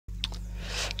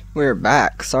We're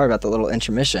back. Sorry about the little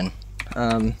intermission.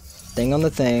 Thing on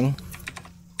the thing.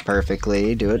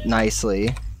 Perfectly. Do it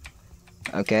nicely.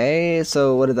 Okay,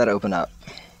 so what did that open up?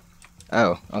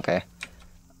 Oh, okay.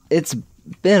 It's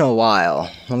been a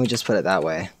while. Let me just put it that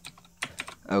way.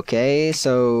 Okay,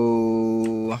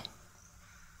 so...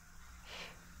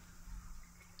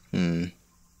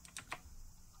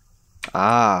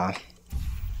 Ah.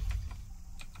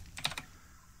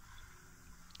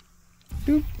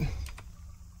 Doop.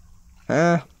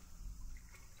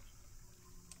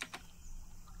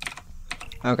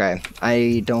 Okay,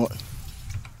 I don't...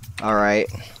 Alright.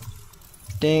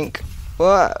 Dink.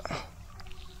 What?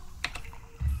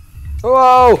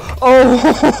 Whoa!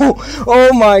 Oh!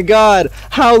 Oh my god!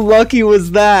 How lucky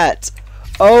was that?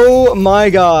 Oh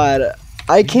my god!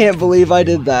 I can't believe I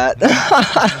did that.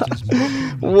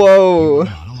 Whoa.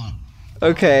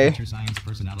 Okay.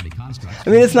 I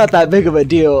mean, it's not that big of a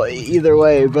deal either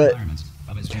way, but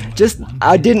just,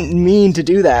 I didn't mean to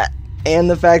do that. And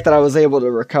the fact that I was able to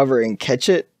recover and catch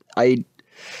it,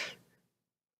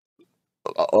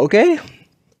 okay.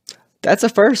 That's a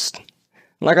first.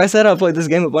 Like I said, I've played this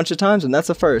game a bunch of times, and that's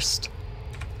a first.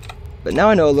 But now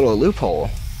I know a little loophole.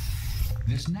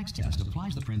 This next test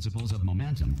applies the principles of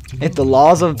momentum. If the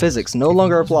laws of physics no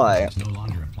longer apply,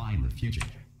 in the future.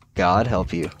 God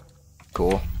help you.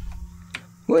 Cool.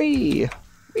 Whee!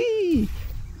 Whee!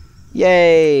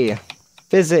 Yay!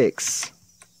 Physics!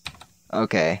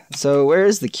 Okay, so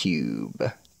where's the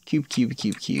cube?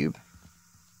 Cube.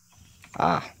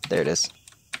 Ah, there it is.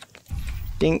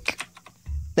 Dink.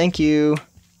 Thank you.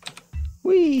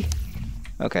 Whee!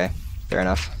 Okay, fair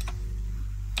enough.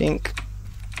 Dink.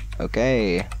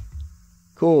 Okay.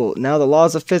 Cool, now the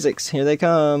laws of physics, here they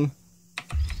come.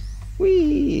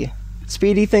 Whee!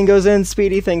 Speedy thing goes in,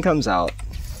 speedy thing comes out.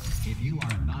 If you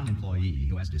are a non-employee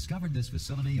who has discovered this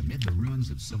facility amid the ruins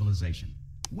of civilization,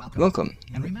 welcome.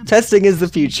 And remember, testing is the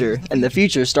future, and the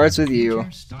future starts with you.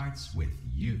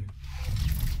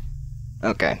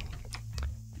 Okay.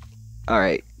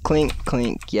 Alright. Clink,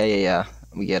 clink. Yeah.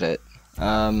 We get it.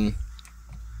 Is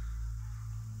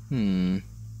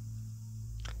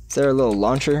there a little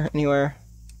launcher anywhere?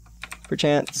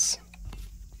 Perchance?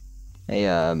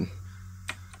 A,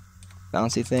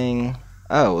 bouncy thing.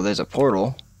 Oh, there's a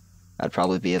portal. That'd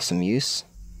probably be of some use.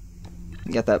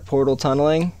 You got that portal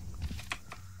tunneling.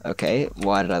 Okay,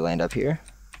 why did I land up here?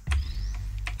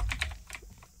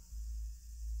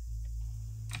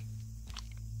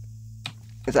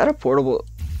 Is that a portable...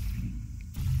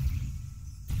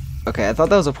 Okay, I thought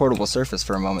that was a portable surface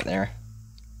for a moment there.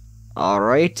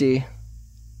 Alrighty.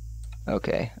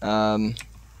 Okay,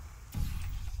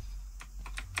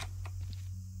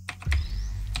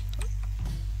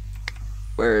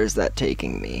 where is that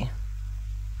taking me?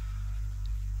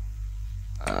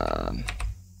 I'm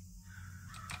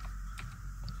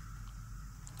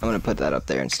gonna put that up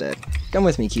there instead. Come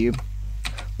with me, cube.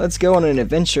 Let's go on an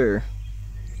adventure.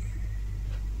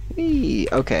 Whee!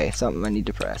 Okay, something I need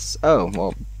to press. Oh,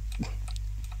 well,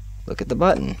 look at the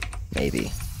button,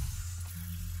 maybe.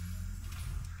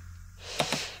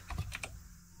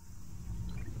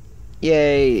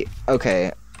 Yay!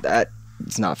 Okay,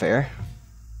 that's not fair.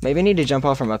 Maybe I need to jump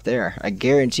off from up there. I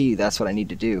guarantee you that's what I need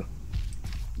to do.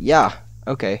 Yeah,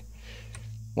 okay.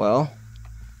 Well,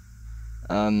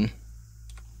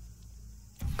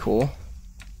 cool.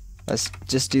 Let's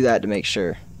just do that to make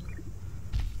sure.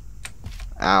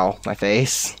 Ow, my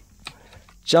face.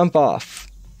 Jump off.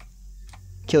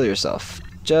 Kill yourself.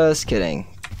 Just kidding.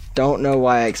 Don't know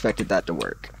why I expected that to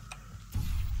work.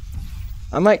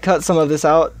 I might cut some of this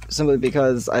out simply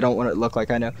because I don't want it to look like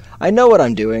I know. I know what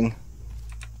I'm doing.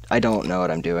 I don't know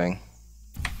what I'm doing.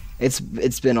 It's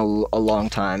been a long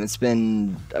time. It's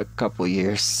been a couple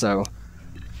years, so...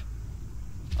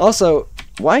 Also,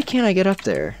 why can't I get up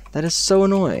there? That is so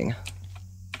annoying.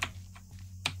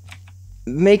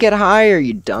 Make it higher,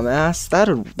 you dumbass.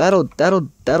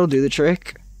 That'll do the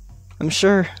trick. I'm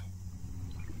sure.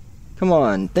 Come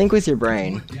on, think with your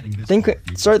brain.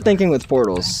 Start thinking with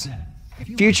portals.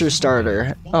 Future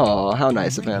starter. Oh, how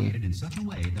nice of him.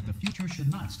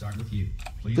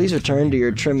 Please return to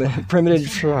your primitive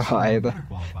tribe.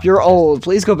 If you're old,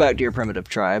 please go back to your primitive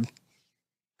tribe.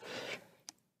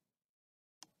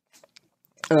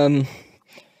 I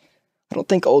don't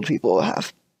think old people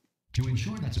have.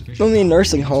 Only in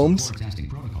nursing homes.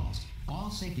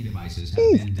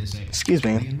 Excuse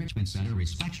me. The Enrichment Center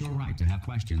respects your right to have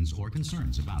questions or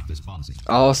concerns about this policy.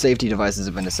 All safety devices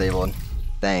have been disabled.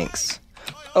 Thanks.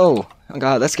 Oh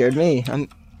god, that scared me.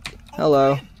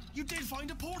 Hello. You did find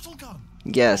a portal gun.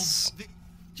 Yes.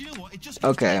 Do you know what? It just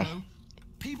okay.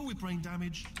 People with brain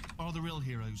damage are the real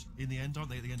heroes in the end, aren't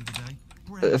they? At the end of the day.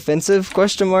 offensive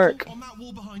question mark? On that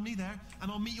wall behind me there,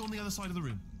 and I'll meet you on the other side of the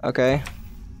room. Okay.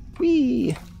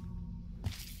 Whee!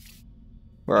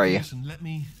 Where are you? Listen, let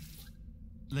me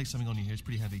lay something on you here. It's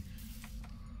pretty heavy.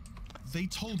 They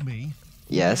told me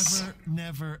Yes.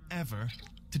 never, ever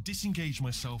to disengage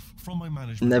myself from my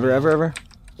management. Never, ever, ever?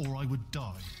 Or I would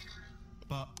die.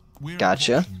 But we're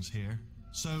Gotcha. out of options here,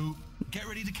 so get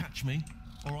ready to catch me.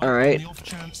 All right. On the off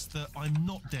chance that I'm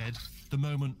not dead the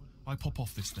moment I pop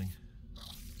off this thing.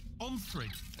 On 3.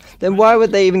 Then why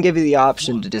would they even give you the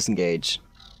option to disengage?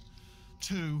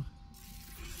 2,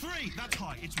 3. That's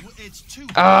high. It's too.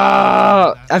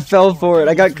 Ah! I fell for it.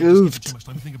 I got Too goofed. much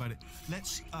time to think about it.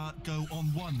 Let's go on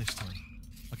 1 this time.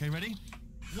 Okay, ready?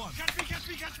 1. Catch me! Catch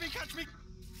me! Catch me! Catch me!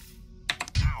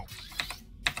 Ow!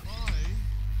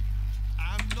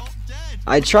 I am not dead.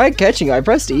 I tried catching you. I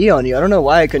pressed E on you. I don't know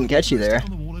why I couldn't catch you there. On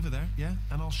the wall over there, yeah,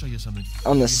 and I'll show you something.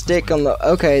 On the stick, on the...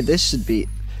 Okay, this should be...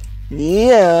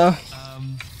 Yeah.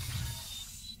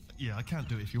 Yeah, I can't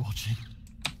do it if you're watching.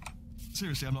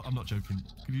 Seriously, I'm not joking.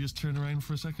 Could you just turn around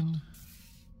for a second?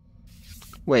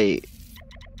 Wait.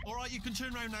 All right, you can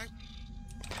turn around now.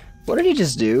 What did he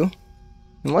just do?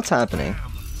 And what's happening?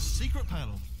 Bam. Secret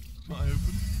panel. Not open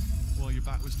while your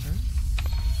back was turned.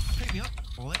 Pick me up.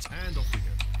 Let's hand off we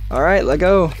go. Alright, let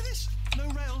go. Look at this. No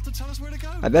rail to tell us where to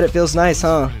go. I bet it feels nice,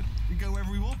 huh? We can go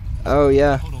wherever we want. Oh,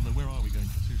 yeah. Hold on, though. Where are we going?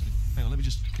 Seriously. Hang on, let me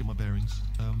just get my bearings.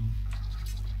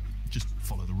 Just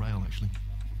follow the rail, actually.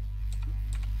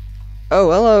 Oh,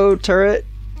 hello, turret.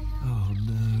 Oh,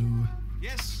 no.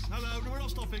 Yes, hello. No, we're not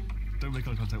stopping. Don't make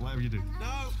eye contact, whatever you do.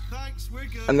 No, thanks. We're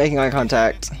good. I'm making eye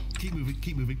contact. Keep moving,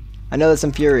 keep moving. I know that's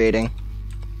infuriating.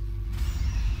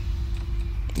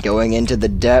 Going into the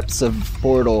depths of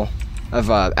portal, of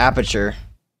aperture,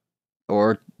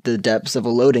 or the depths of a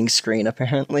loading screen,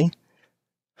 apparently.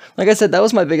 Like I said, that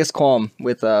was my biggest qualm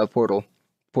with Portal.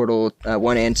 Portal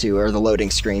 1 and 2 are the loading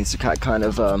screens, kind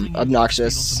of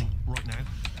obnoxious. Right now.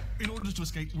 In order to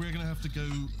escape, we're gonna have to go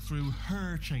through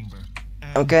her chamber.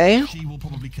 And Okay. She will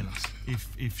probably kill us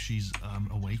if she's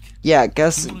awake. Yeah, I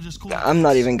guess You wanna just call it I'm not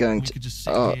quits? even going We to. could just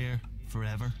sit Oh, here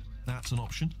forever. That's an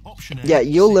option. Option A. Yeah,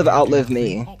 you'll sit live here, do outlive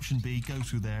nothing. me. Option B, go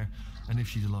through there, and if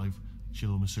she's alive,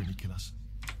 she'll almost certainly kill us.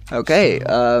 okay. If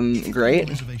you have Great. no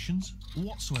reservations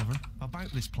whatsoever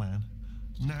about this plan,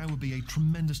 now would be a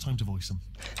tremendous time to voice them.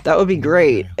 That would be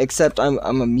great. Except I'm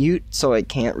a mute, so I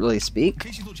can't really In speak.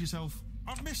 case you thought to yourself,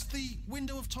 I've missed the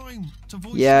window of time to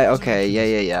voice. Yeah. the Okay. Yeah.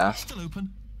 reservations." Yeah. Yeah. Still open.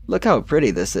 Look how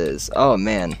pretty this is. Oh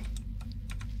man.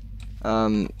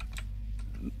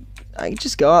 I can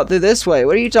just go out through this way.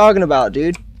 What are you talking about,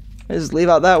 dude? I just leave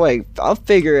out that way. I'll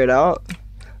figure it out.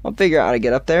 I'll figure out how to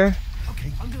get up there.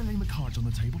 Okay, I'm gonna lay my cards on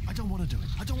the table. I don't want to do it.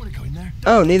 I don't want to go in there.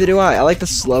 Oh, neither do I. I like the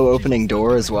She's slow off. She's opening off.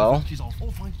 door as well. She's off.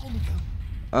 All fine. On we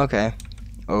go. Okay.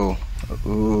 Oh.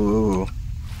 Ooh.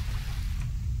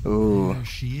 Ooh. There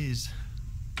she is.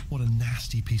 What a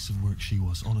nasty piece of work she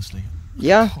was, honestly.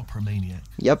 Yeah. Proper maniac.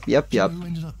 Yep. Yep. Do you Yep. know who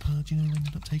ended up? Do you know who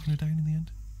ended up taking her down in the end?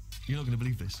 You're not gonna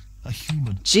believe this. A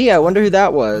human. Gee, I wonder who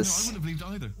that No, I was. wouldn't have believed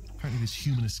either. Apparently, this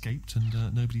human escaped, and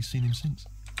nobody's seen him since.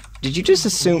 Did you just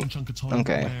Sort of assume? one chunk of time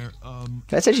Okay. where,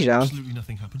 Can I set you down? absolutely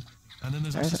nothing happened, and then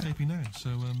there's us escaping now. So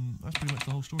that's pretty much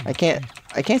the whole story. I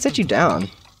can't set you down.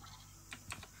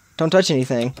 Don't touch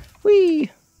anything.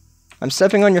 Whee! I'm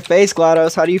stepping on your face,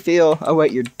 GLaDOS. How do you feel? Oh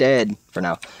wait, you're dead for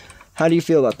now. How do you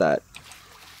feel about that?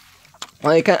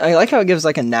 I like how it gives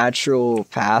like a natural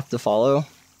path to follow.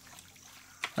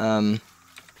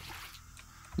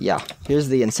 Yeah. Here's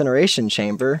the incineration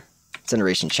chamber.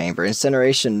 Incineration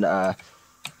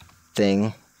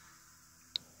thing.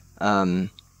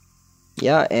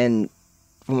 Yeah, and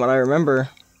from what I remember,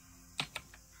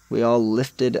 we all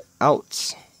lifted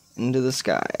out into the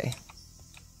sky.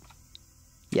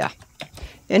 Yeah.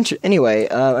 Anyway,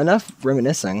 enough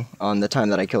reminiscing on the time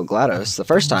that I killed GLaDOS, the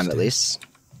first time at least.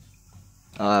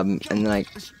 And then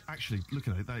Actually, look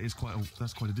at it.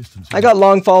 That's quite a distance. I got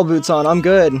long fall boots on. I'm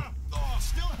good. Oh,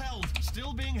 still held.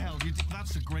 Still being held.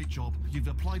 That's a great job. You've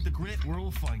applied the grit. We're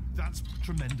all fine. That's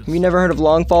tremendous. Have you never heard of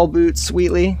long fall boots,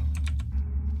 Sweetly?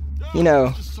 You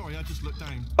know. Sorry, I just looked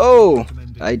down. Oh,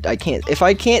 I can't. If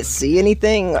I can't see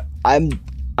anything, I'm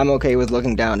okay with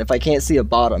looking down. If I can't see a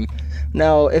bottom.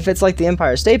 Now, if it's like the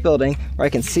Empire State Building, where I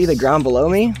can see the ground below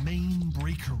me, Main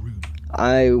breaker room.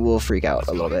 I will freak out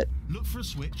a little bit. Look for a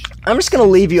switch. I'm just gonna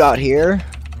leave you out here.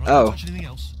 Right, Oh. Don't touch anything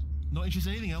else. Not interested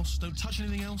in anything else. Don't touch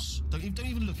anything else. Don't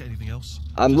even look at anything else.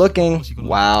 I'm looking. Obviously you've got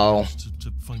Wow.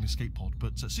 to find an escape pod,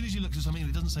 but as soon as you look at something,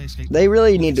 it doesn't say escape. They pod.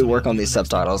 really need to Obviously, work on look these at the next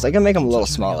subtitles. thing. They can make them a Don't little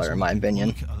touch anything else. smaller, in my opinion.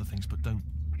 Look at other things, but don't.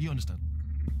 You understand?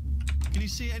 Can you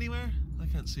see it anywhere? I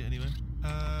can't see it anywhere.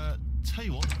 Tell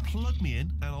you what, plug me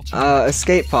in and I'll turn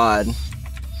escape pod.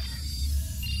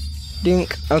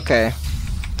 Dink. Okay.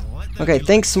 Okay,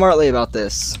 think smartly about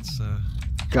this. That's,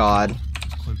 God.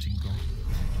 quoting God.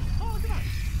 Oh, look at that.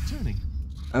 Turning.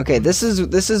 Okay, this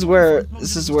is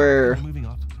where Moving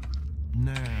up.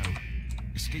 Now.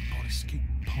 Escape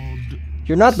pod.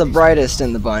 you're not the brightest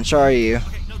in the bunch, are you?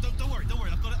 Okay, no, don't worry.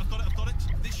 I've got it.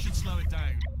 This should slow it down.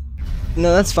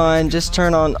 No, that's fine. Just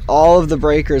turn on all of the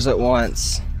breakers at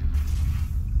once.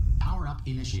 Power up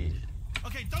initiated.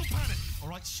 Okay, don't panic. All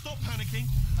right, stop panicking.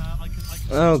 I can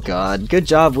Oh God, good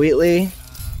job, Wheatley.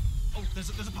 Oh, there's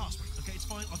a password. Okay, it's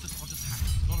fine. I'll just hack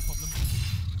it. Not a problem.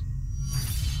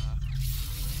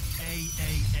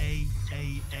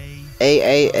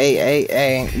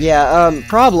 A. Yeah,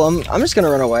 problem. I'm just gonna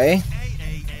run away.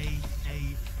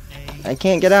 I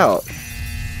can't get out.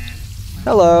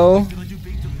 Hello. Can I do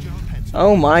big jump heads?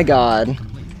 Oh my God. Okay,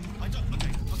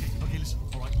 listen.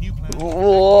 All right, new plan.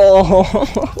 Whoa.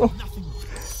 Nothing.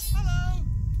 Hello.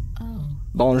 Oh,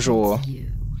 Bonjour. you.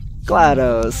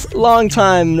 GLaDOS. Long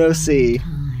time no see.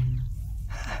 Time.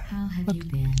 How have you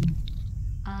been?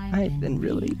 I've been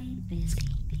really busy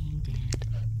being dead.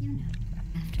 You know,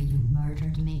 after you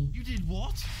murdered me. You did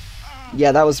what?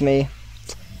 Yeah, that was me.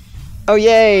 Oh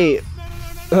yay.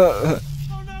 Oh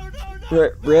no.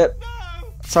 Rip.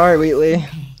 Sorry, Wheatley. Okay,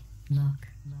 look,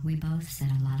 we both said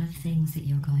a lot of things that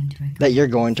you're going to regret. That you're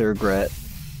going to regret.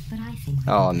 But I think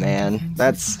Oh man,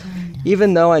 that's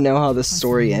even though I know how this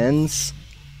story ends.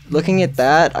 Looking at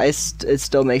that, it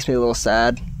still makes me a little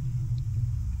sad.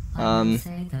 I would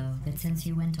say though that since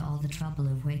you went to all the trouble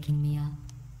of waking me up,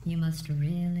 you must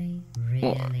really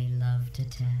love to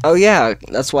test. Oh yeah,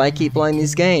 that's why I keep playing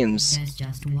these games. There's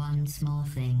just one small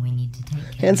thing we need to take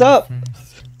care Hands of up.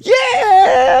 first.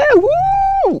 Yeah!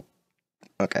 Woo!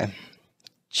 Okay.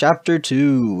 Chapter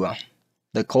 2.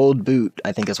 The Cold Boot,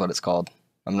 I think is what it's called.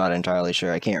 I'm not entirely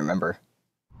sure. I can't remember.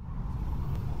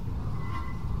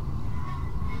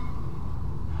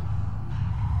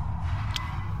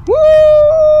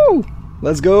 Woo!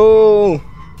 Let's go!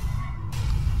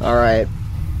 Alright.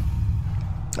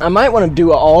 I might want to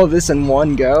do all of this in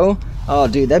one go. Oh,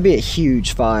 dude, that'd be a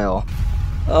huge file.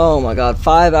 Oh my god,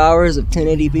 5 hours of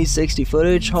 1080p 60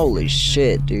 footage? Holy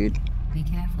shit, dude. Be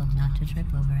careful not to trip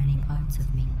over any parts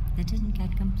of me that didn't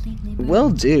get completely burned Will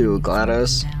do, when you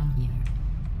GLaDOS. threw them down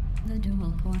here. The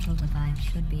dual portal device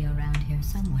should be around here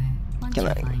somewhere. Once Can you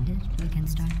I- find it, we can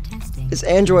start testing. It's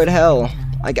Android hell.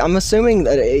 I'm assuming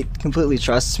that it completely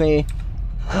trusts me.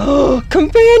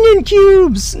 Companion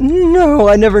cubes! No,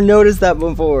 I never noticed that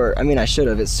before. I mean, I should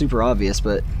have. It's super obvious,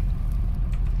 but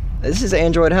this is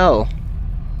Android hell.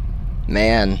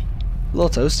 Man, a little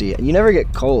toasty. You never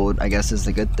get cold, I guess, is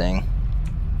the good thing.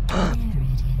 There it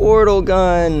is. Orbital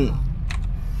gun.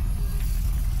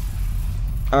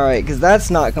 Alright, because that's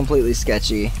not completely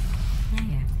sketchy. There.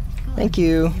 Good. Thank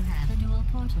you. You have a dual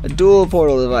portal A dual device.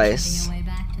 portal It should be device. your way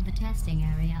back to the testing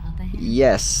area up ahead.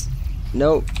 Yes.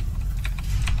 Nope.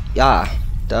 Yeah.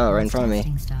 Duh, right in front of me.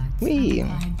 Testing starts, Whee. I'm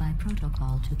required by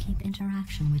protocol to keep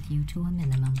interaction with you to a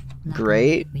minimum. Luckily,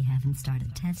 Great. We haven't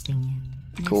started testing yet.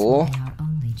 This Cool. will be our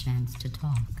only chance to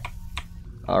talk.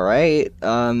 Alright.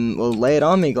 Well, lay it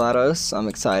on me, GLaDOS. I'm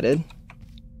excited.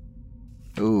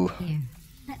 Ooh. Here,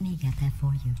 let me get that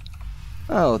for you.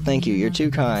 Oh, thank you. You're know too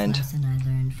the biggest kind. lesson I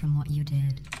learned from what you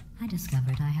did. I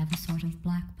discovered I have a sort of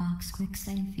black box quick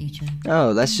save feature.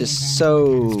 Oh, that's In the just event so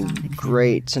of a catastrophic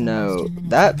great to failure, the know. last 2 minutes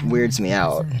That of my weirds life me were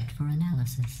out. reserved for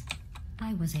analysis.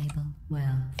 I was able,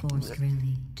 well, forced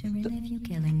really, to relive you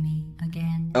killing me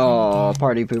again. and Oh, again,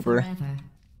 party pooper. Forever.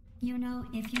 You know,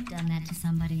 if you'd done that to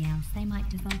somebody else, they might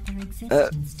devote their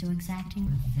existence to exacting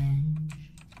revenge.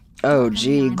 Oh,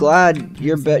 gee. Glad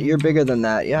you're bigger than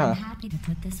that. I'm Yeah. happy to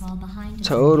put this all behind us and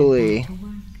Totally. get back to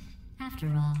work. After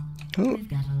all, Ooh, we've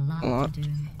got a lot to do,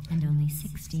 and only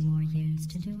 60 more years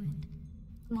to do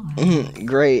it. More.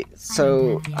 Great. I So,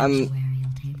 don't have the I'm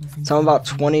actuarial tables in So I'm front about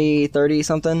of me. 20, 30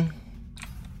 something.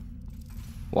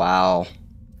 Wow.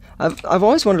 I've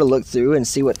always wanted to look through and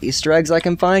see what Easter eggs I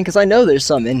can find, because I know there's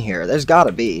some in here. There's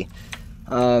gotta be.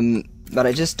 But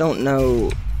I just don't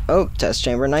know. Oh, test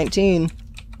chamber 19.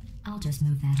 I'll just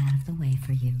move that out of the way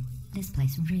for you. This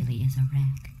place really is a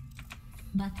wreck.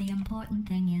 But the important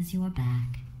thing is you're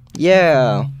back.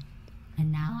 Yeah.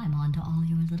 And now I'm on to all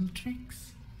your little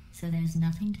tricks. So there's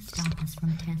nothing to stop us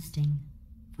from testing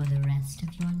for the rest of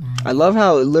your life. I love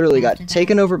how it literally got After that,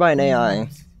 taken over by an who AI.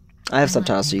 knows? I have might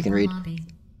subtitles so you take can the read. hobby.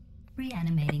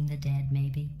 Reanimating the dead,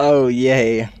 maybe. Oh,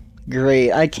 yay.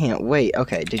 Great. I can't wait.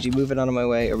 Okay, did you move it out of my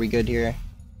way? Are we good here?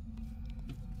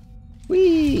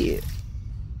 Whee!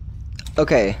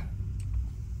 Okay.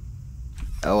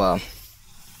 Oh well.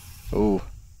 Ooh.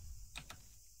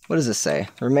 What does this say?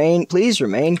 Please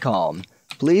remain calm.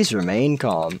 Please remain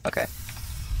calm. Okay.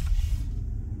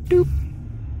 Doop.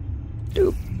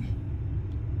 Doop.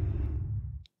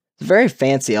 It's a very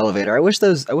fancy elevator. I wish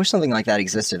something like that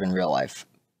existed in real life.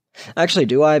 Actually,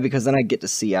 do I? Because then I get to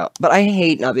see out. But I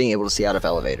hate not being able to see out of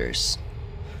elevators.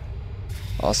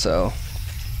 Also.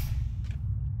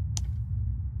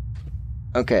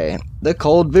 Okay. The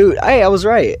cold boot. Hey, I was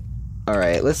right.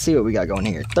 Alright, let's see what we got going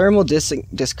here. Thermal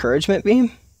discouragement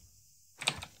beam?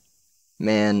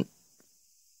 Man.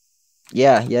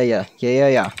 Yeah.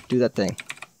 Do that thing.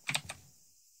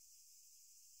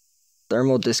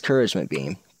 Thermal discouragement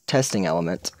beam. Testing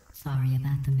element. Sorry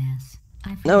about the mess.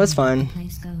 No, it's fine. The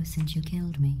place goes since you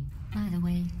killed me. By the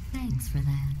way, thanks for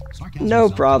that. Sarcasm No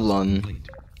zone problem. complete.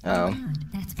 Oh.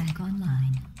 Good, that's back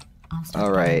online. I'll start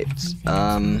Alright, everything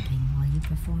that's working while you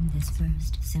perform this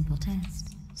first simple test.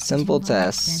 Simple It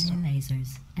involves test. Deadly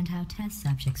lasers and how test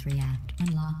subjects react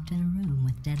when locked in a room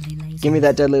with deadly lasers. Give me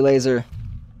that deadly laser.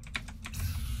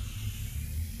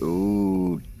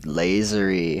 Ooh,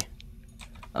 lasery.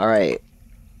 Alright.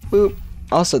 Boop.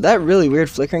 Also, that really weird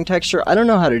flickering texture, I don't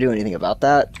know how to do anything about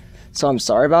that. So I'm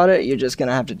sorry about it, you're just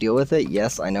gonna have to deal with it.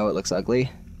 Yes, I know it looks ugly.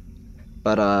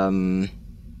 But, there's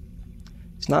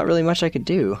not really much I could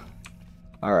do.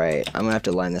 Alright, I'm gonna have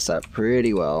to line this up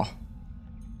pretty well.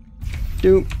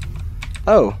 Doop.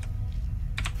 Oh.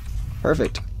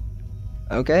 Perfect.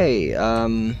 Okay,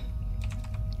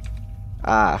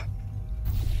 Ah.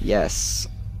 Yes.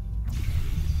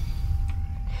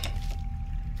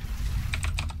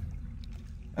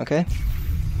 Okay.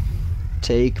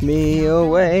 Take me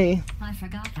away. I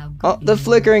forgot how good Oh, the you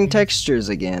flickering were. textures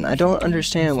again. I don't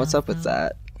understand what's up with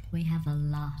that. We have a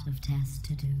lot of tests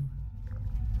to do.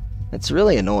 It's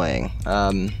really annoying.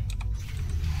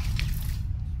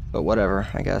 But whatever,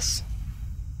 I guess.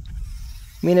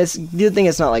 I mean, it's the thing.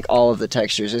 It's not like all of the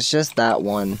textures. It's just that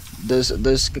one. There's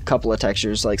a couple of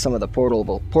textures, like some of the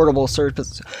portable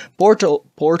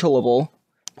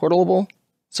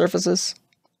surfaces.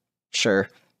 Sure,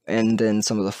 and then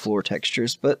some of the floor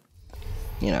textures, but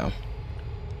you know.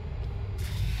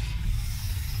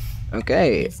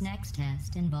 Okay. This next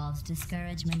test involves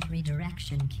discouragement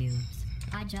redirection cubes.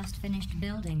 I just finished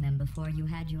building them before you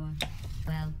had your,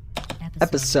 well,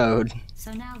 episode.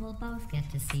 So now we'll both get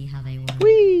to see how they work.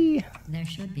 Whee! There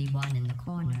should be one in the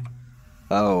corner.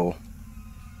 Oh.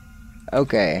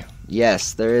 Okay.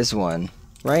 Yes, there is one.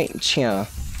 Right here.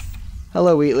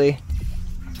 Hello, Wheatley.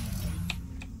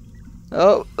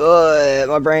 Oh,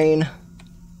 my brain.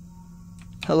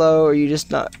 Hello, are you just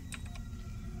not...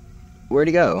 Where'd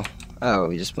he go? Oh,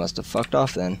 he just must have fucked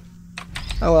off then.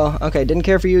 Oh well, okay, didn't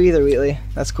care for you either, Wheatley.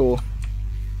 That's cool.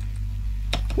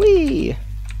 Whee!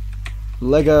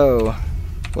 Lego.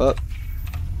 Well,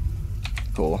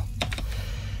 cool.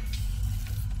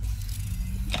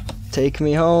 Take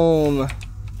me home.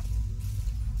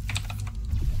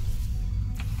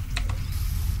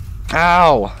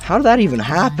 Ow! How did that even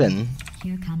happen?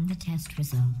 Here come the test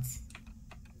results.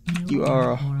 You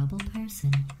are a horrible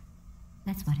person.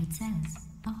 That's what it says.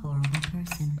 A horrible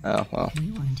person. Oh, well.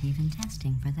 We weren't even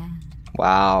testing for that.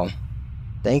 Wow.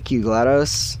 Thank you,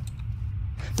 GLaDOS.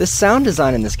 The sound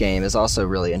design in this game is also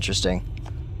really interesting.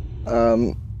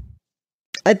 I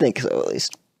think so, at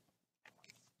least.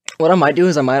 What I might do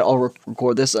is I might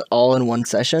record this all in one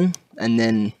session, and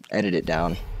then edit it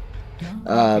down.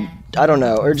 I don't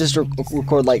know, or just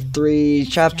record like 3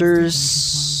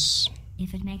 chapters.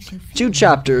 If it makes you feel 2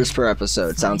 chapters per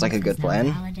episode sounds like a good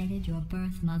plan. Validated your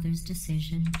birth mother's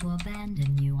decision to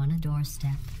abandon you on a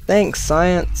doorstep. Thanks,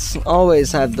 science.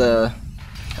 Always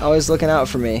looking out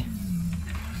for me.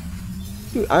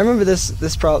 Dude, I remember this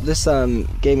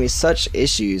gave me such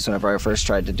issues whenever I first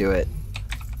tried to do it.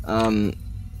 And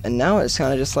now it's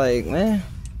kind of just like, meh.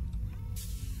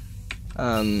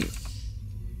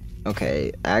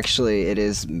 Okay, actually it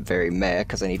is very meh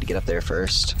because I need to get up there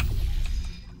first.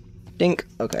 Dink.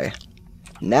 Okay.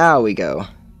 Now we go.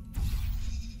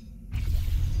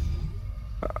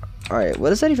 Alright, what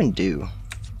does that even do?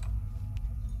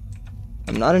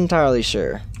 I'm not entirely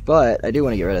sure, but I do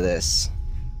want to get rid of this.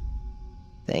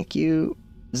 Thank you.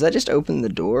 Does that just open the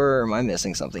door, or am I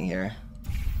missing something here?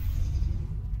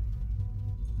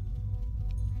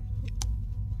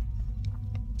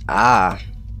 Ah.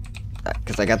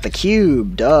 Because I got the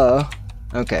cube, duh.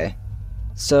 Okay.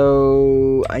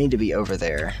 So, I need to be over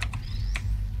there.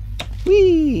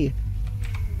 Whee!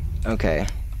 Okay.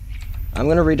 I'm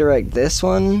gonna redirect this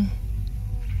one.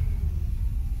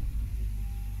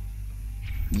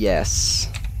 Yes.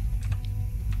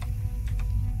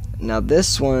 Now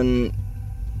this one,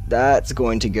 that's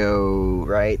going to go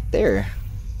right there.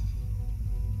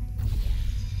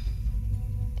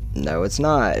 No, it's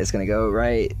not. It's gonna go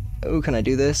right. Oh, can I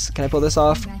do this? Can I pull this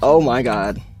off? Oh my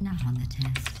god. Not on the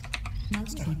test.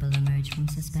 Most people emerge from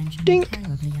suspension Dink.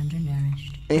 terribly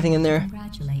undernourished. Anything in there?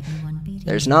 Congratulate you on beating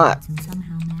There's the not. odds and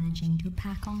somehow managing to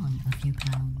pack on a few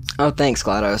pounds. Oh, thanks,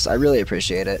 GLaDOS. I really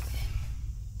appreciate it.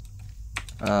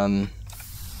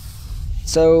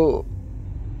 So,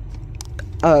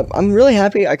 I'm really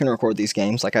happy I can record these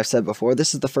games. Like I've said before,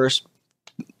 this is the first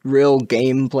real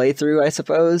game playthrough, I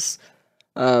suppose.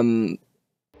 Like,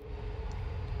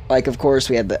 of course,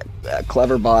 we had the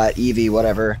Cleverbot, Eevee,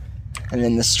 whatever, and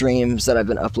then the streams that I've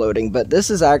been uploading. But this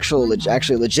is actually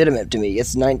legitimate to me.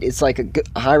 It's like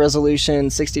a high resolution,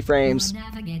 60 frames,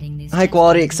 high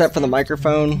quality except for the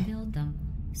microphone.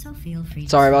 So feel free.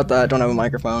 Sorry about that. I don't have a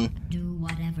microphone. Do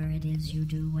whatever it is you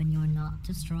do when you're not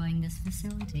destroying this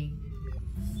facility.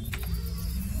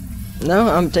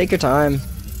 No, take your time.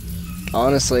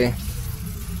 Honestly,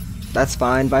 that's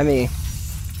fine by me.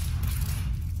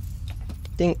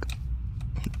 Dink,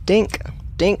 dink,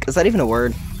 dink. Is that even a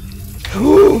word?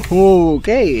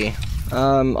 Okay.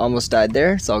 Almost died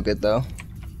there. It's all good though.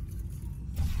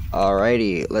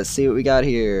 Alrighty, let's see what we got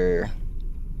here.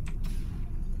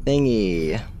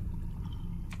 Thingy.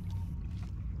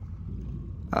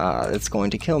 It's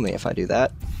going to kill me if I do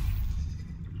that.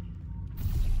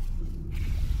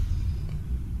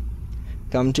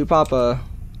 Come to Papa.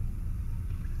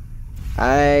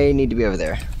 I need to be over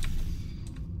there.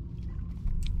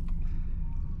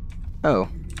 Oh.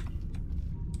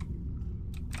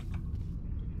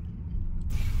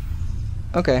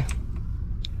 Okay.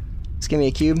 Just give me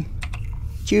a cube.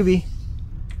 Cubey.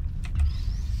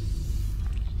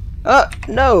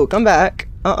 No! Come back!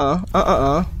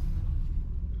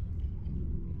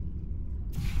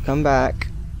 Come back.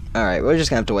 Alright, we're just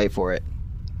gonna have to wait for it.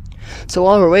 So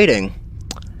while we're waiting,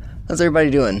 how's everybody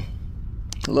doing?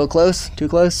 A little close? Too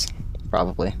close?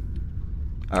 Probably.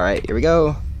 Alright, here we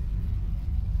go.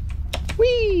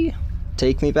 Whee!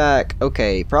 Take me back.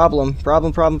 Okay, problem.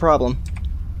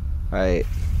 Alright.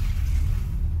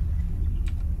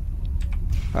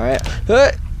 Alright.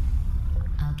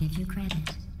 I'll give you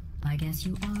credit. I guess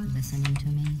you are listening to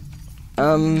me.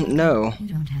 No. You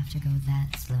don't have to go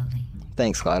that slowly.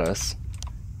 Thanks, GLaDOS.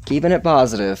 Keeping it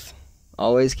positive.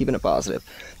 Always keeping it positive.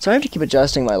 So I have to keep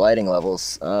adjusting my lighting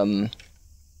levels.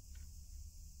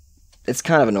 It's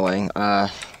kind of annoying.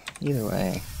 Either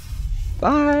way.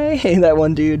 Bye! Hey, that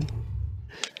one dude.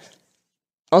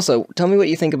 Also, tell me what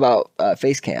you think about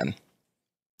face cam.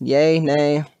 Yay,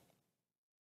 nay?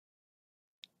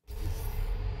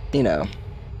 You know.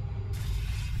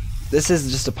 This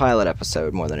is just a pilot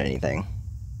episode more than anything.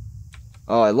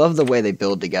 Oh, I love the way they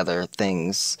build together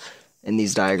things in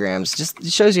these diagrams. Just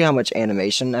it shows you how much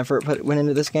animation effort went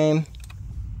into this game.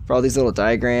 For all these little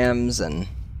diagrams and...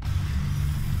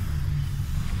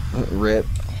 Rip.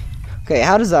 Okay,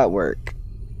 how does that work?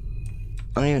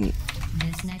 I don't even...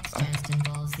 This next test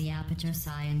involves the Aperture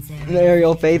Science An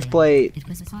aerial faith plate. It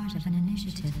was part of an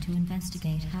initiative to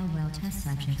investigate how well test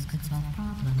subjects could solve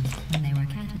problems when they were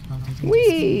catapulted into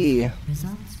Whee! space.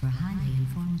 Results were highly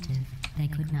informative. They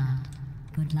could not.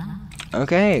 Good luck.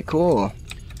 Okay, cool.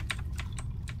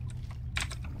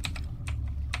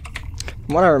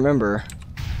 From what I remember,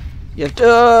 you have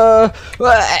to...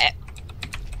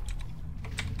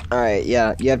 Alright,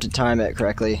 yeah, you have to time it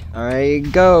correctly.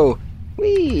 Alright, go!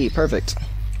 Whee! Perfect.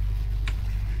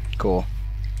 Cool.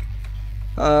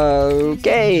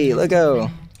 Okay, let's go.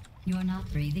 You're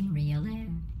not breathing real air.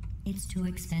 It's too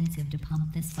expensive to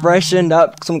pump this far. Freshened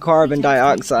up some carbon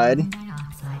dioxide.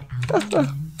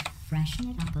 Freshen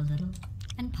it up a little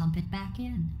and pump it back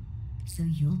in. So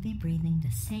you'll be breathing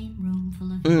the same room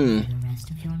full of air for the rest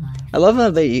of your life. I love how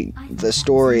the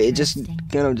story, it just,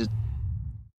 just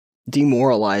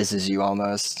demoralizes you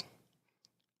almost.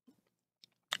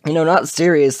 You know, not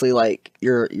seriously like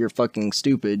you're fucking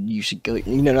stupid. You should go.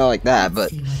 You know, not like that,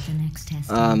 but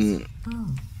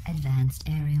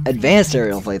advanced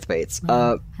aerial faith plates.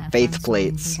 Faith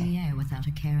plates.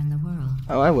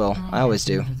 Oh, I will. I always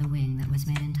do. The wing that was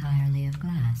made entirely of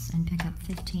glass and pick up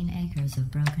 15 acres of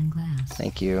broken glass.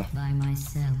 Thank you. By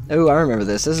myself. Oh, I remember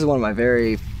this. This is one of my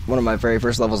very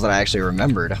first levels that I actually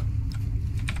remembered.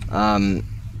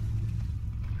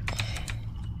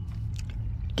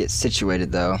 Get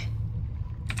situated though.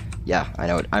 Yeah, I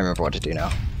know. I remember what to do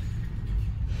now.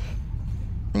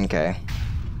 Okay.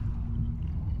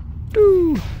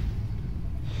 Ooh.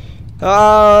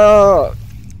 Oh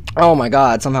my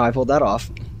God! Somehow I pulled that off.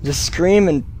 Just scream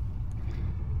and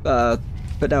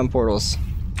put down portals.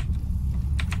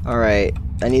 All right.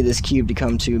 I need this cube to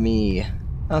come to me.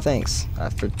 Oh, thanks.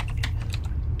 For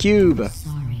cube.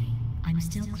 Sorry, I'm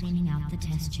still cleaning out the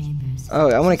test chambers. Oh,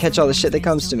 I want to catch all the shit that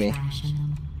comes to me.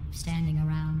 Standing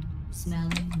around,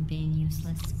 smelling and being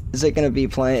useless. Is it gonna be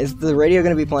playing? Is the radio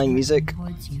gonna be playing music?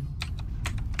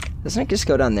 Doesn't it just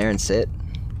go down there and sit?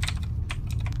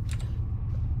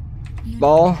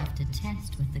 Ball. You have to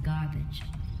test with the garbage.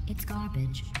 It's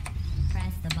garbage.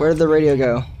 Press the Where did the radio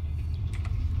go?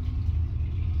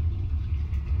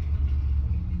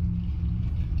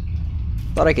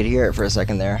 Thought I could hear it for a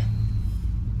second there.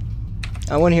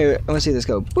 I want to see this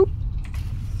go. Boop.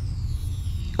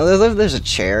 Oh, there's a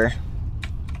chair.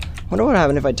 Wonder what would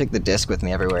happen if I took the disc with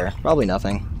me everywhere. Probably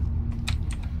nothing.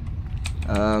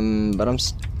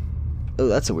 But oh,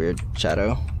 that's a weird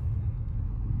shadow.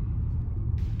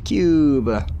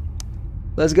 Cube.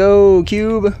 Let's go,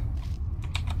 Cube.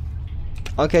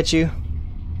 I'll catch you.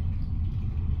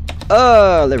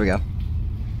 Oh, there we go.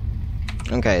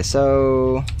 Okay,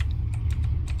 so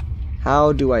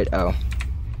how do I? Oh,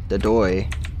 the doy.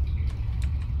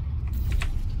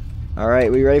 All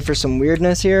right, we ready for some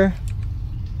weirdness here?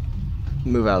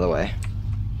 Move out of the way.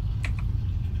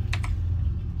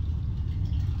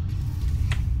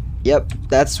 Yep,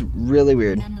 that's really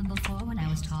weird. Remember before when I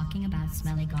was talking about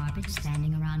smelly garbage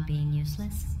standing around being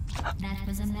useless? That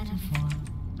was a metaphor.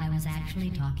 I was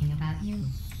actually talking about you.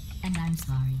 And I'm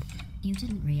sorry. You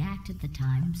didn't react at the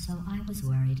time, so I was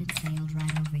worried it sailed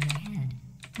right over your head,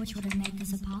 which would have made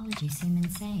this apology seem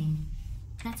insane.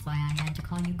 That's why I had to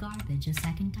call you garbage a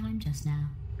second time just now.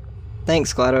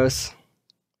 Thanks, GLaDOS.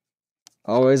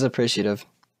 Always appreciative.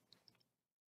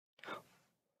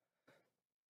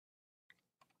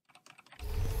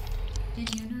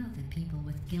 Did you know that people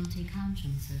with guilty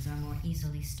consciences are more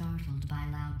easily startled by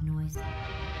loud noises?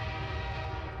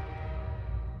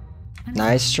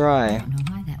 Nice try. I don't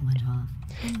know why that went off.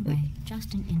 Anyway,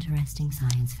 just an interesting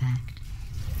science fact.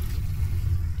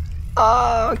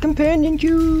 Ah, companion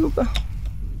cube.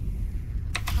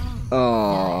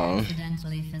 I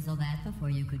accidentally fizzled that before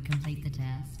you could complete the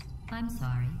test. I'm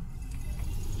sorry.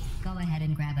 Go ahead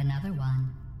and grab another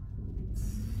one.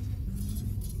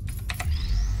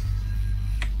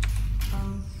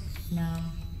 Oh, no.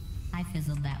 I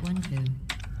fizzled that one too.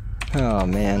 Oh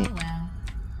man. Oh well.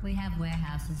 We have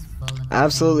warehouses full of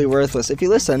Absolutely things. worthless. If you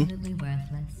listen. Absolutely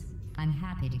worthless. I'm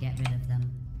happy to get rid of them.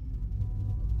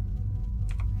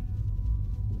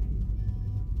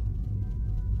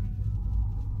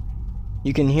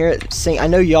 You can hear it sing. I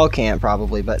know y'all can't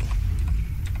probably, but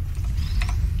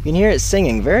you can hear it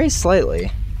singing very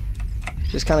slightly.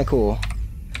 Just kind of cool.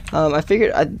 I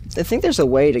figured I think there's a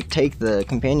way to take the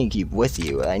companion cube with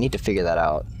you. I need to figure that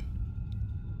out.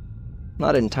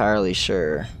 Not entirely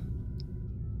sure.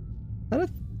 Oh,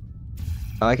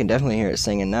 I can definitely hear it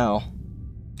singing now.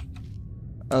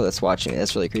 Oh, that's watching me.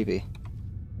 That's really creepy.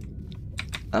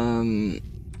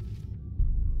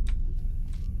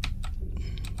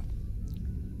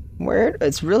 Where?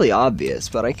 It's really obvious,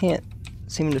 but I can't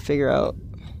seem to figure out.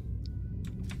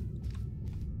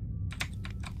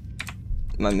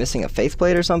 Am I missing a faith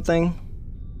plate or something?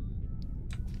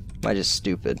 Am I just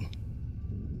stupid?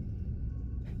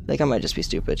 I think I might just be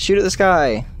stupid. Shoot at the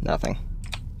sky! Nothing.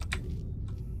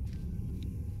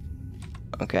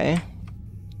 Okay.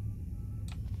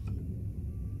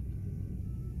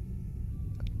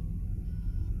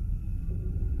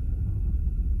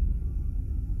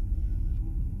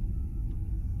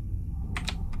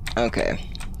 Okay,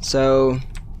 so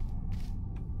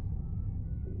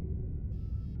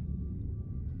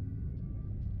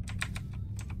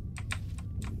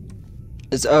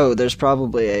there's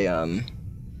probably a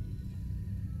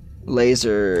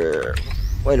laser.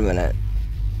 Wait a minute.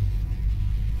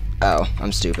 Oh,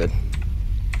 I'm stupid.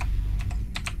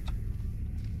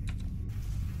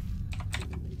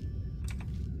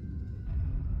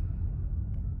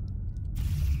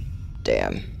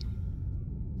 Damn.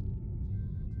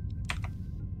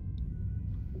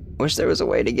 Wish there was a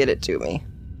way to get it to me.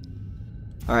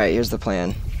 Alright, here's the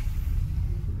plan.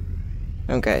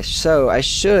 Okay, so I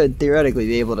should theoretically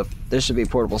be able to... There should be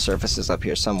portable surfaces up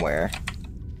here somewhere.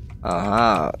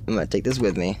 Aha, I'm gonna take this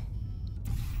with me.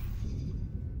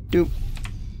 Doop.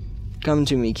 Come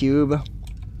to me, cube.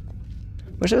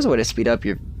 Wish there was a way to speed up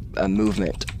your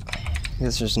movement. I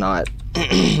guess there's not.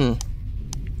 That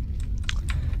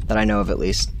I know of, at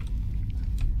least.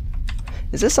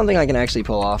 Is this something I can actually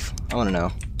pull off? I want to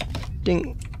know.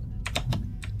 Ding.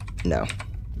 No.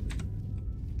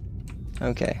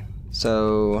 Okay,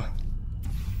 so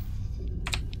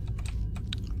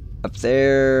up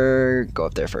there. Go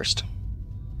up there first.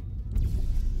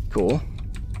 Cool.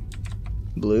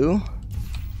 Blue.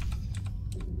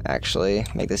 Actually,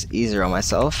 make this easier on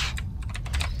myself.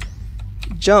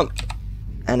 Jump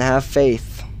and have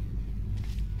faith.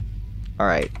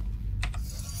 Alright.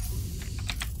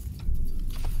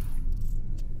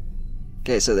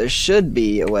 Okay, so there should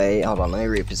be a way. Hold on, let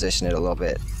me reposition it a little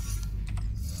bit.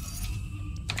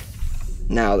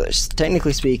 Now,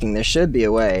 technically speaking, there should be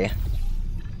a way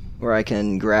where I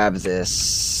can grab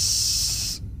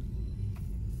this.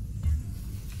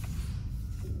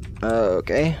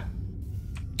 Okay.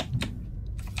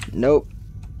 Nope.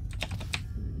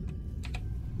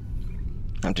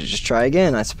 I have to just try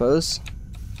again, I suppose.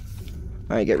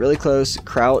 Alright, get really close.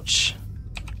 Crouch.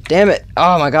 Damn it!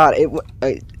 Oh my god,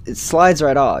 it slides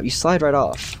right off. You slide right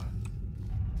off.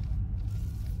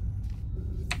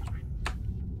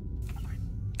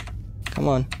 Come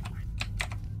on.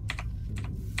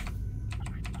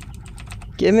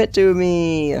 Give it to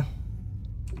me!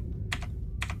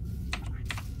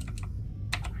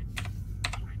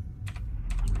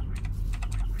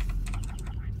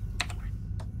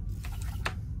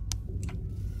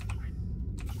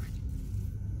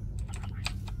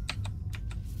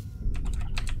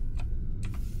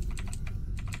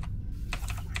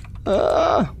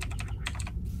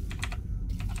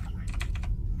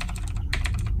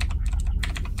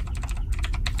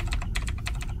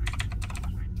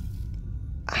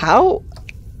 How?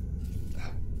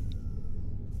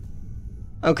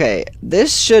 Okay,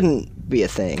 this shouldn't be a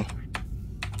thing.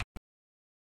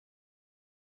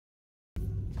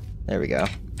 There we go.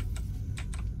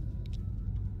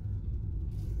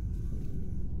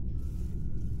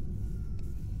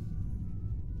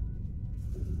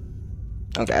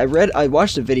 Okay, I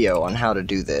watched a video on how to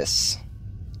do this.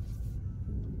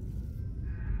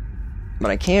 But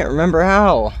I can't remember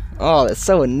how. Oh, that's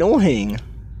so annoying.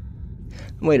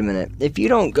 Wait a minute. If you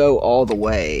don't go all the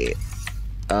way,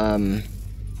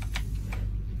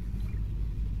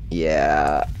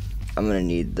 yeah, I'm gonna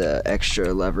need the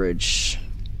extra leverage.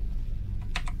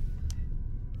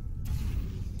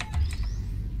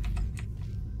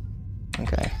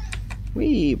 Okay.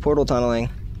 Whee! Portal tunneling.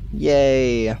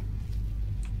 Yay!